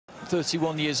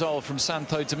31 years old, from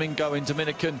Santo Domingo in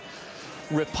Dominican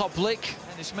Republic.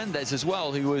 Dennis Mendez as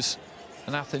well, who was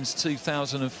in Athens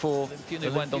 2004,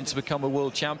 who went on to become a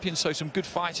world champion. So some good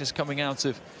fighters coming out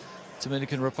of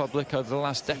Dominican Republic over the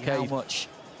last decade. How much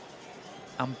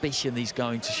ambition he's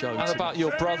going to show. And about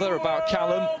your brother, about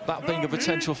Callum, that being a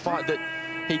potential fight that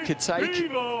he could take.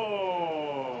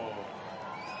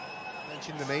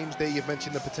 Mentioned the names there, you've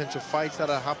mentioned the potential fights that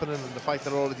are happening and the fights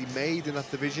that are already made in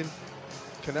that division.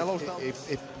 Canelo's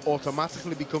it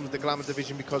automatically becomes the glamour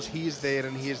division because he is there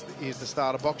and he is the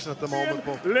star of boxing at the moment.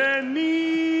 But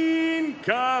Lenin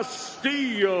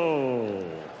Castillo,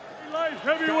 light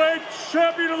heavyweight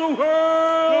champion of the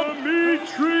world,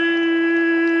 Dmitry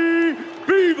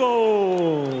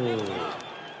Bivol.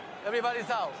 Everybody's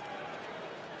out.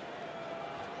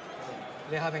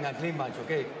 They're having a clean match,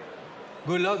 okay?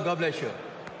 Good luck, God bless you.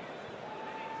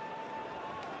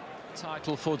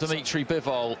 Title for Dmitry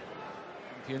Bivol.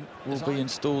 Will be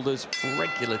installed as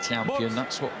regular champion.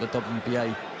 That's what the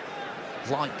WBA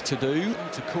like to do,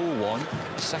 to call one.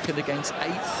 Second against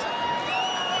eighth.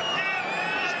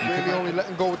 Really only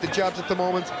letting go with the jabs at the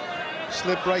moment.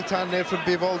 Slip right hand there from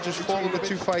Bivol, just following the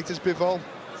two fighters. Bivol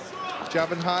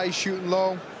jabbing high, shooting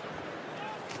low.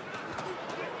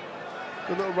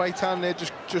 Good little right hand there,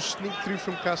 just sneak through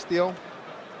from Castillo.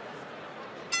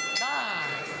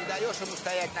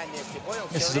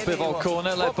 This is a Bivol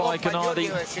corner led by Gennady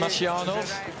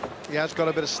Masyanov. He has got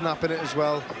a bit of snap in it as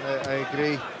well, I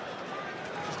agree.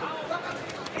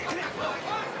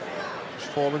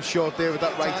 Just falling short there with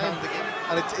that right hand again.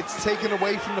 And it's taken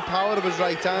away from the power of his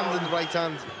right hand, and the right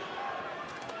hand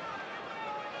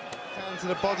down to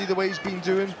the body the way he's been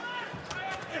doing.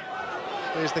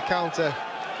 There's the counter.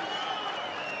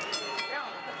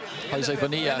 Jose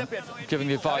Bonilla giving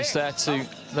the advice there to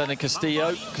Lenin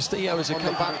Castillo. Castillo is a on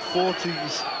the back foot.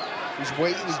 He's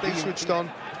waiting, he's being switched on.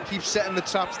 Keeps setting the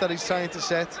traps that he's trying to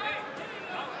set.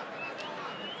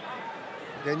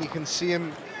 Again, you can see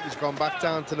him. He's gone back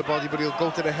down to the body, but he'll go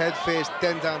to the head first,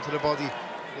 then down to the body.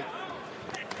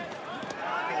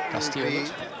 Castillo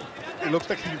he looks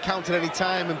like he can counter any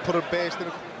time and put a burst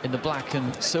in the black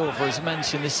and silver. As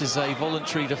mentioned, this is a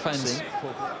voluntary defence.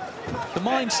 The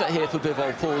mindset here for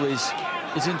Bivol, Paul, is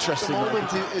interesting. At the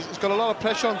moment, he's got a lot of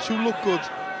pressure on to look good.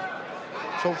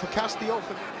 So for Castillo,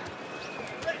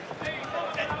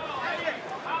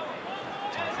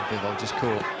 Bivol just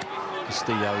caught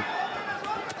Castillo.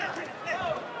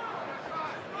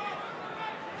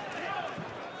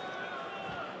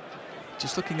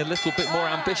 Just looking a little bit more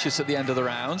ambitious at the end of the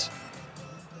round.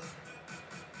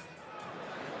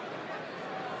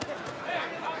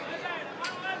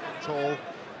 Tall,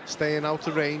 staying out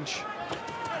of range.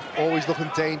 Always looking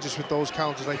dangerous with those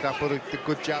counters like that, but a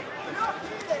good jab.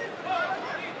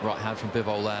 Right hand from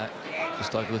Bivol there,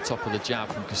 just over the top of the jab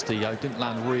from Castillo. Didn't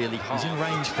land really hard. He's in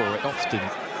range for it often.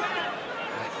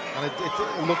 And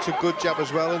it looks a good jab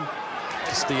as well. And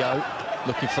Castillo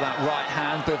looking for that right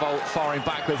hand. Bivol firing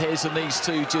back with his, and these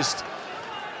two just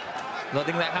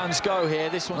letting their hands go here.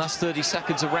 This one, last 30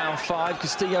 seconds of round 5.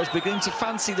 Castillo's beginning to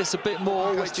fancy this a bit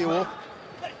more.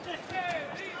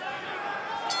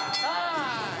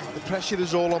 The pressure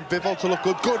is all on Bivol to look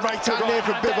good. Good right hand there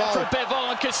from Bivol. From Bivol,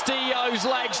 and Castillo's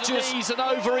legs just, and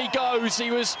over he goes.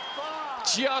 He was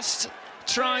just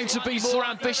trying to be more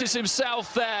ambitious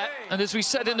himself there. And as we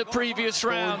said in the previous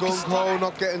round, gung-ho,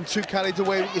 not getting too carried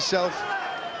away with yourself.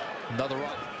 Another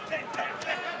right.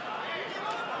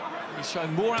 He's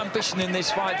showing more ambition in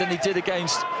this fight than he did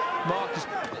against Marcus.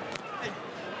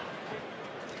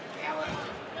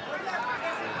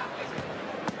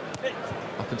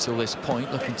 Up until this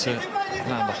point, looking to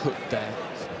land the hook there.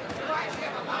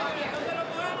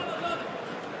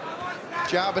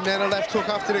 Jab and then a left hook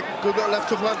after it. Good little left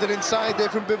hook landed inside there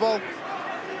from Bivol.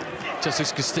 Just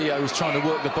as Castillo was trying to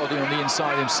work the body on the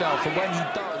inside himself, and when he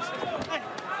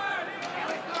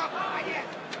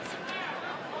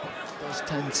does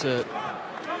tend to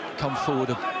come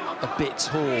forward a bit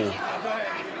tall.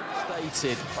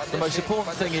 Stated. The most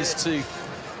important thing is to,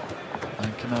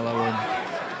 and Canelo and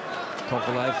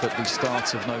Kovalev at the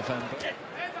start of November.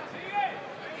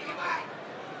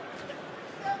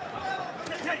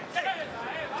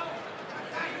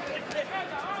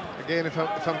 Again, if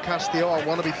I'm Castillo, I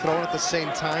want to be thrown at the same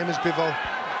time as Bivol.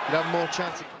 You'd have more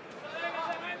chance.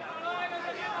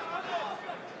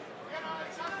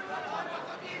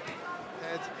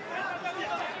 Head.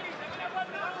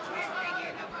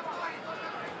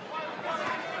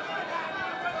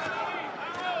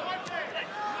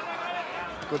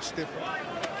 Good stiff.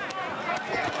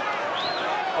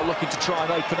 Oh, looking to try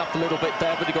and open up a little bit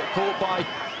there, but he got caught by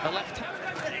a left hand.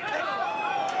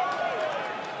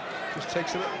 Just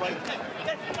takes a little right.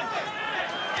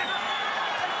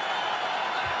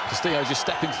 Castillo just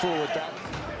stepping forward there.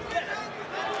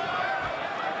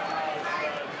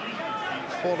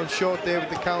 Falling short there with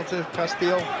the counter,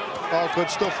 Castillo. All good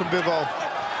stuff from Bivol.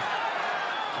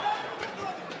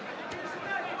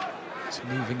 It's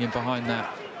moving in behind that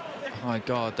high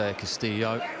guard there,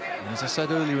 Castillo. And as I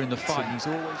said earlier in the fight, he's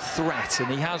always threat,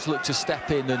 and he has looked to step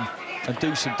in and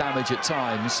do some damage at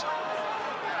times.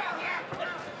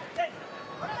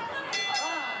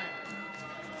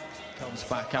 Comes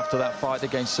back after that fight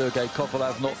against Sergey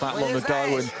Kovalev not that long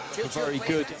ago, and a very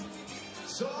good,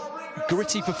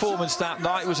 gritty performance that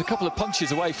night. Was a couple of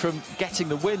punches away from getting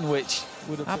the win, which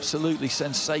would have absolutely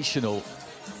sensational.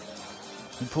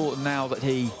 Important now that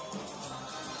he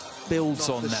builds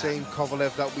on the that. same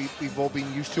Kovalev that we've all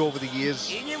been used to over the years.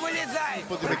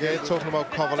 But then again, talking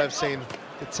about Kovalev saying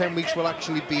the 10 weeks will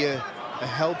actually be a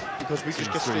help because we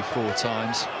just get 3-4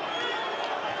 times.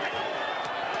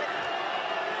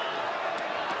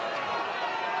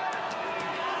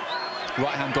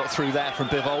 Right hand got through there from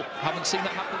Bivol. Haven't seen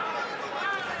that happen.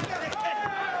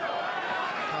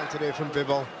 Counter there from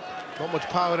Bivol. Not much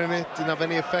power in it. Didn't have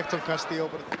any effect on Castillo.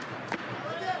 But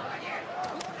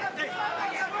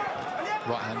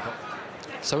Right hand got.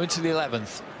 So into the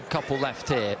 11th. Couple left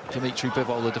here. Dmitry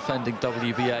Bivol, the defending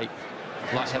WBA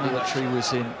light heavyweight,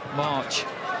 was in March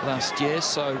last year,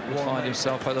 so will find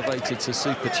himself elevated to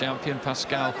super champion.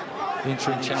 Pascal, the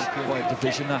interim champion weight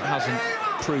division. That hasn't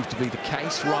proved to be the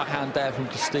case. Right hand there from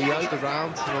Castillo. the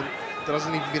round, you know, there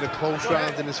hasn't even been a close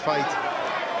round in this fight,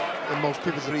 and most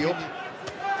people 3 up.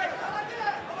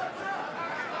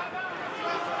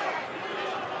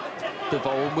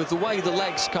 Bivol, with the way the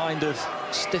legs kind of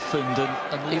stiffened,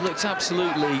 and he looked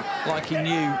absolutely like he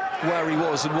knew where he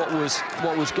was and what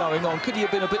was going on. Could he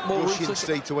have been a bit more ruthless?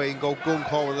 Straight away and go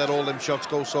gung-ho and let all them shots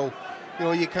go. So, you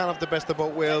know, you can't have the best of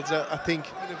both worlds. I think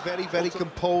a very, very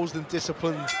composed and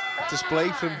disciplined display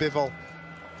from Bivol.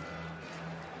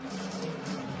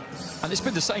 And it's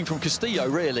been the same from Castillo,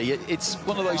 really. It's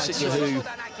one of those situations who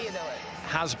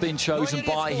has been chosen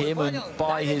by him and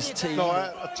by his team. No,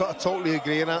 I totally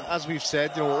agree. And as we've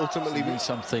said, you know, ultimately we need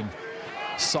something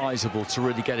sizable to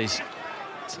really get his...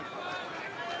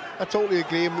 I totally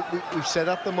agree. And we've said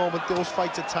at the moment those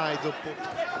fights are tied up.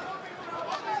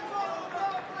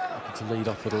 To lead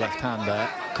off with a left hand there.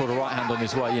 Caught a right hand on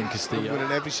his way in, Castillo.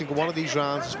 Winning every single one of these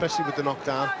rounds, especially with the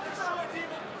knockdown.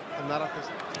 And that happens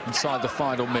inside the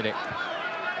final minute.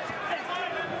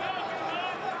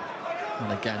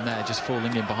 And again there, just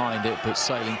falling in behind it, but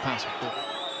sailing past.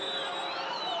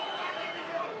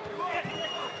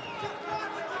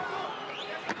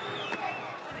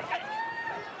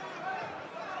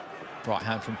 Right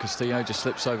hand from Castillo, just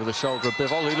slips over the shoulder of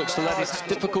Bivol, who looks to let it. It's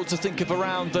difficult to think of a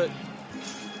round that...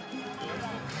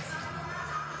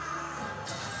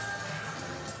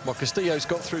 Well, Castillo's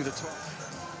got through the 12th.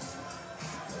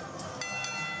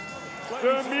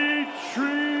 Dmitry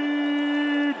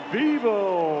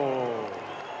Bivol.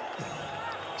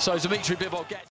 So Dmitry Bivol gets...